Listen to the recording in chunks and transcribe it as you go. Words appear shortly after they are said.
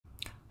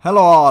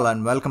Hello all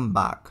and welcome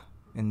back.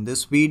 In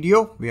this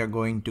video, we are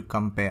going to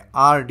compare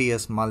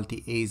RDS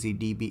Multi-AZ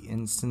DB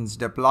instance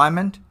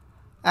deployment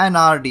and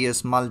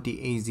RDS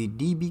Multi-AZ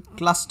DB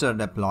cluster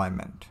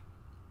deployment.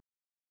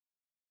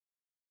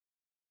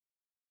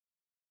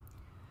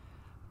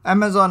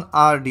 Amazon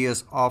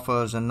RDS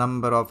offers a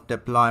number of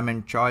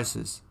deployment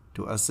choices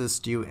to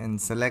assist you in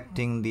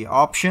selecting the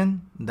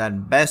option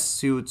that best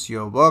suits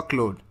your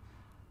workload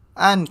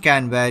and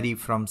can vary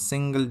from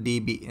single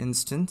DB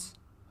instance,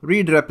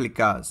 read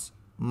replicas,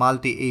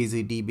 multi-AZ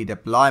DB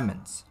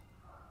deployments.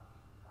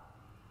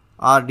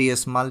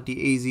 RDS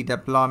multi-AZ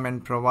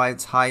deployment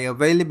provides high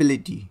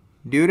availability,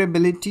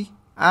 durability,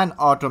 and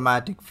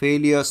automatic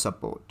failure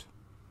support.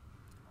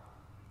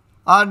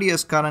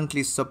 RDS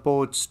currently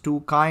supports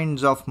two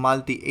kinds of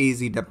multi-AZ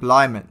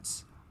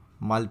deployments: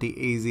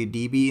 multi-AZ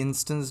DB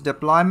instance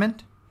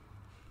deployment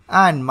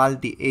and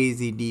multi-AZ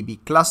DB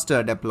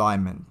cluster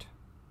deployment.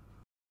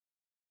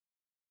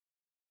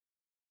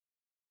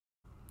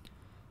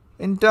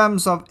 In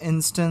terms of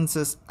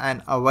instances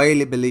and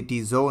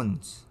availability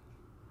zones,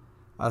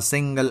 a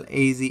single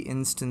AZ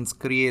instance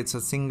creates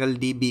a single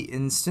DB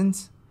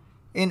instance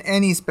in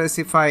any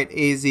specified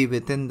AZ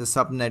within the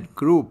subnet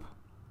group.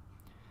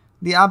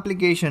 The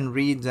application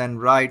reads and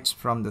writes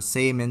from the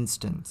same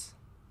instance.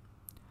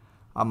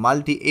 A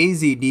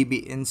multi-AZ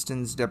DB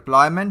instance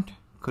deployment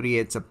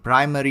creates a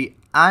primary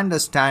and a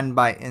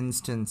standby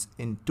instance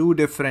in two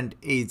different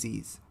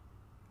AZs.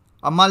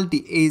 A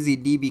multi-AZ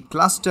DB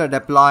cluster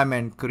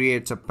deployment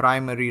creates a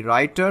primary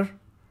writer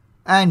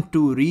and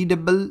two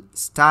readable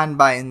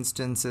standby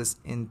instances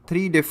in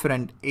three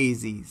different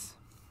AZs.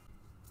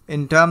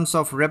 In terms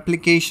of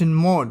replication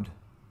mode,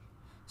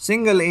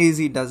 single AZ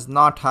does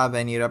not have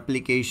any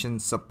replication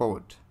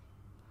support.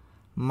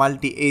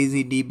 Multi-AZ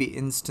DB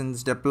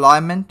instance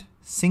deployment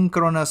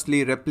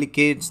synchronously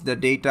replicates the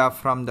data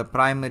from the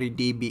primary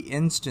DB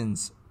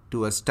instance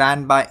to a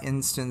standby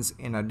instance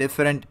in a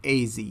different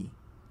AZ.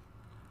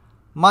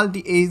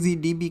 Multi-AZ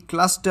DB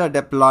cluster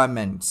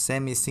deployment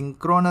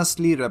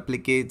semi-synchronously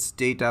replicates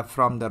data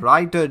from the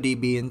writer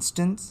DB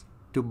instance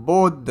to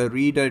both the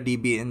reader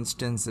DB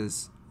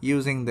instances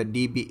using the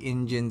DB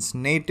engine's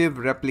native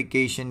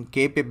replication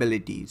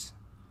capabilities.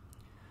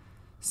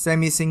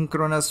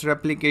 Semi-synchronous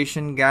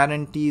replication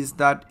guarantees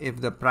that if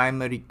the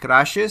primary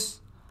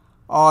crashes,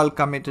 all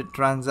committed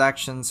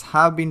transactions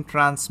have been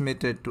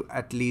transmitted to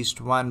at least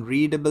one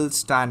readable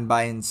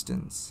standby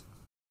instance.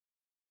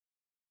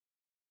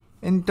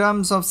 In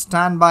terms of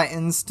standby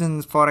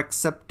instance for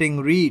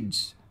accepting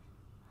reads,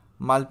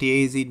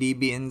 multi-AZ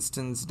DB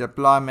instance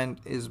deployment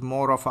is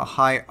more of a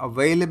high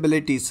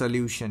availability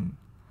solution,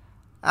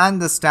 and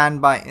the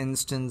standby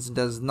instance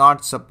does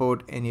not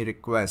support any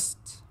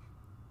requests.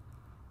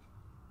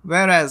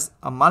 Whereas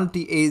a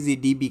multi-AZ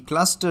DB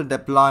cluster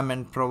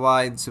deployment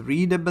provides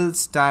readable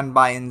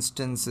standby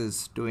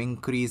instances to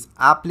increase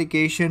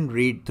application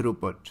read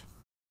throughput.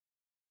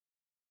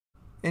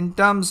 In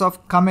terms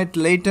of commit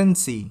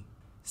latency,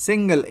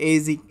 single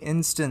AZ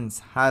instance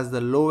has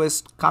the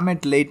lowest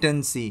commit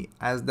latency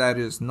as there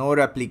is no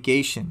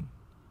replication.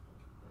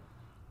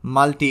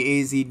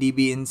 Multi-AZ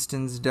DB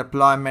instance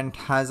deployment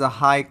has a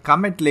high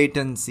commit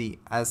latency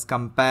as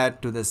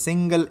compared to the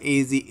single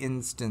AZ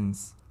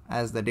instance,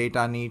 as the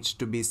data needs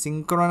to be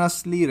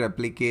synchronously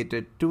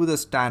replicated to the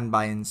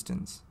standby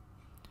instance.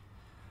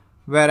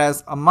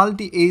 Whereas a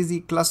multi-AZ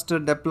cluster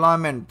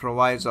deployment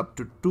provides up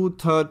to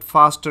 2/3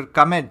 faster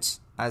commits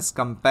as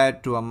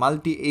compared to a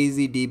multi-AZ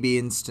DB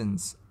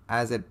instance,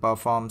 as it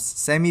performs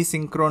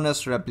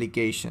semi-synchronous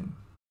replication.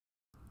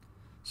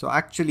 So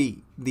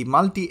actually, the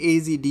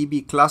multi-AZ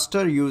DB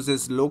cluster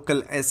uses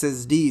local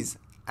SSDs,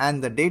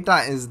 and the data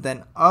is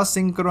then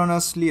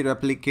asynchronously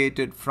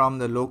replicated from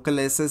the local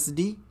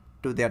SSD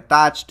to the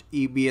attached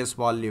EBS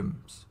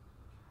volumes.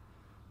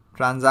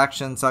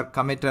 Transactions are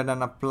committed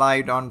and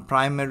applied on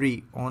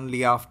primary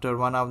only after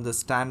one of the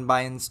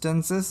standby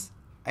instances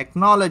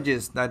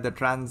acknowledges that the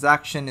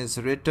transaction is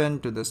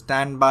returned to the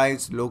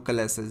standby's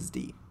local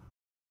SSD.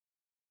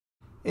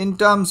 In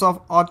terms of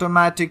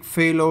automatic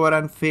failover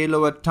and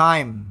failover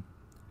time,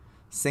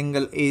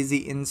 single AZ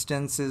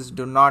instances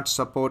do not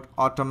support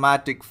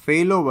automatic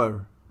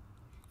failover,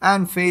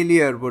 and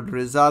failure would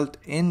result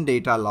in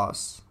data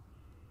loss.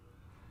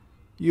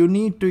 You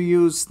need to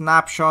use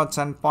snapshots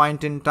and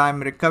point-in-time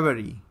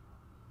recovery.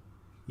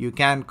 You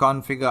can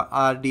configure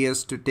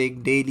RDS to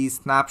take daily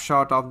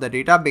snapshot of the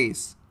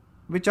database,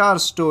 which are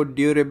stored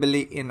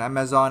durably in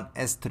Amazon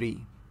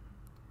S3.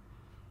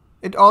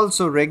 It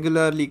also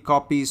regularly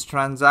copies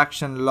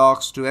transaction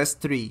logs to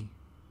S3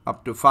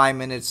 up to 5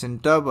 minutes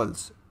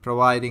intervals,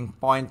 providing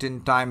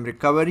point-in-time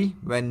recovery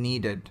when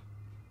needed.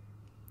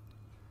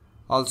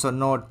 Also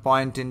note,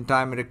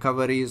 point-in-time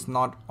recovery is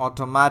not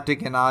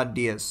automatic in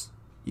RDS.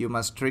 You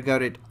must trigger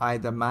it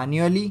either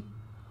manually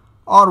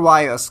or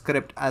via a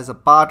script as a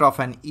part of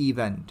an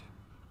event.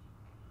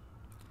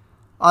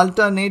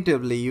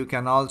 Alternatively, you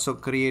can also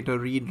create a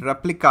read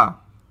replica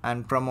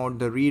and promote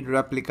the read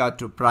replica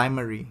to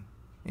primary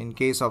in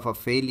case of a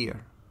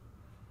failure.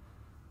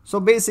 So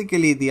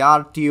basically the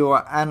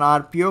RTO and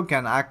RPO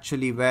can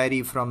actually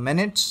vary from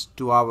minutes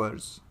to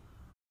hours.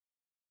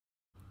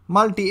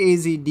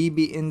 Multi-AZ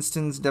DB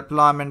instance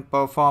deployment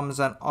performs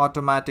an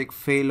automatic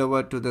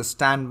failover to the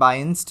standby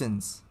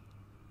instance.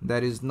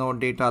 There is no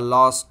data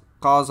loss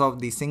because of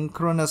the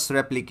synchronous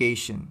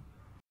replication.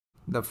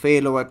 The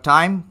failover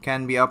time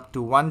can be up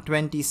to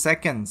 120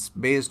 seconds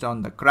based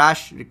on the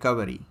crash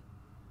recovery.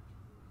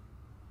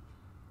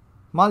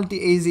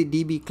 Multi-AZ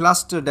DB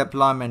cluster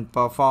deployment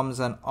performs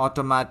an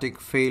automatic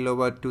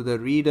failover to the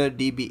reader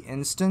DB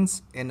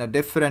instance in a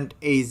different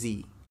AZ.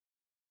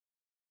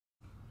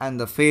 And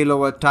the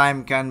failover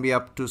time can be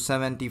up to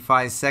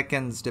 75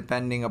 seconds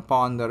depending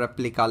upon the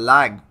replica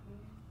lag.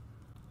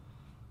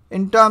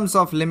 In terms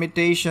of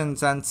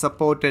limitations and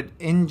supported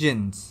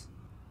engines,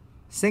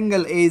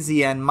 single AZ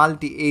and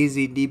multi-AZ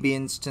DB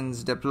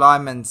instance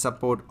deployments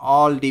support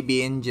all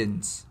DB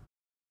engines.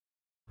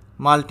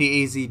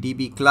 Multi-AZ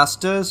DB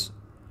clusters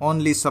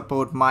only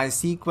support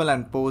MySQL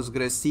and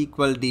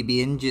PostgreSQL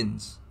DB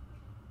engines.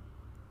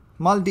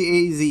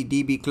 Multi-AZ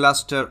DB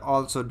cluster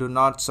also do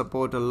not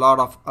support a lot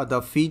of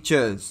other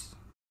features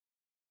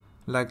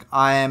like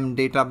IAM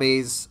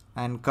database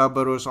and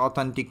Kerberos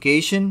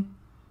authentication,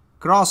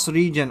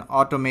 cross-region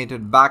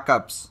automated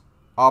backups,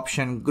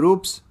 option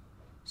groups,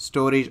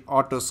 storage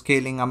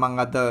auto-scaling among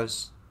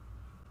others.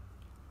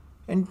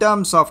 In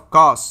terms of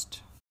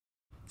cost,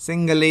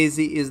 single AZ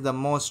is the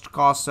most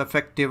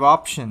cost-effective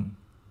option.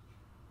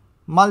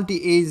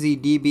 Multi-AZ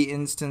DB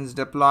instance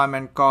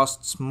deployment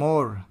costs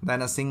more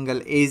than a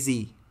single AZ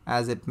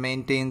as it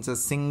maintains a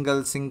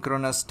single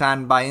synchronous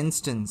standby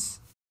instance.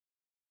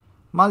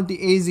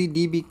 Multi-AZ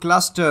DB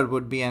cluster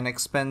would be an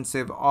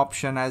expensive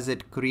option as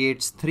it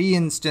creates 3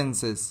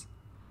 instances.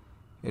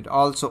 It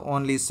also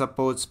only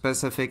supports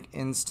specific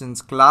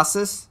instance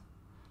classes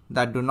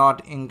that do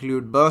not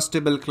include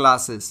burstable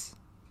classes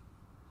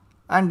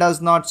and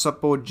does not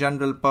support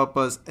general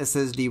purpose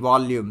SSD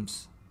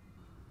volumes.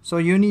 So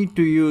you need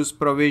to use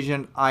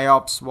provisioned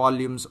IOPS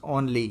volumes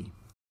only.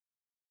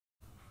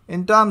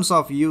 In terms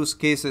of use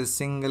cases,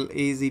 single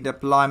AZ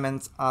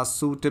deployments are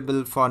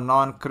suitable for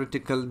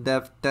non-critical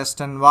dev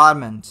test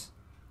environments.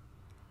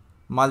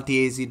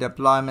 Multi-AZ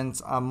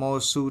deployments are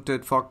more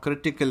suited for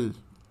critical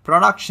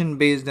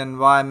production-based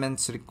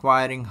environments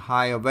requiring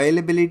high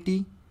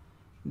availability,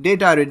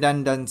 data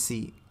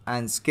redundancy,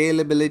 and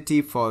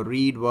scalability for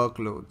read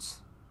workloads.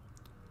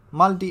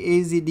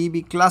 Multi-AZ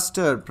DB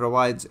cluster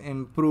provides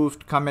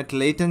improved commit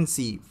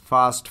latency,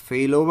 fast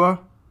failover,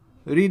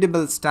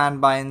 readable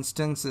standby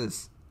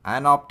instances,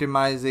 and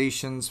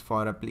optimizations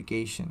for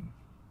replication.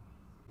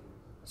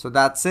 So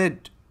that's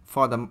it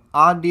for the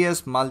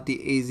RDS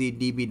Multi-AZ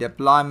DB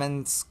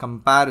deployments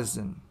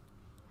comparison,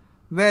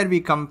 where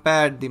we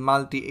compared the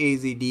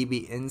Multi-AZ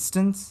DB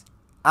instance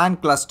and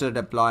cluster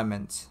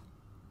deployments.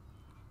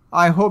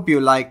 I hope you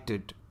liked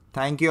it.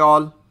 Thank you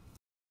all.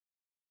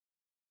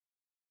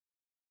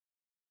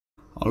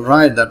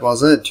 Alright, that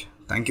was it.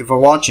 Thank you for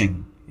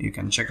watching. You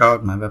can check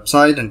out my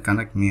website and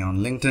connect me on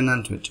LinkedIn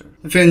and Twitter.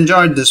 If you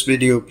enjoyed this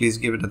video, please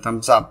give it a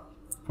thumbs up.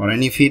 For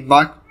any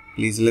feedback,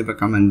 please leave a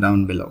comment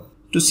down below.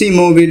 To see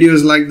more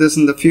videos like this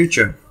in the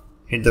future,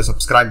 hit the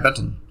subscribe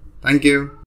button. Thank you.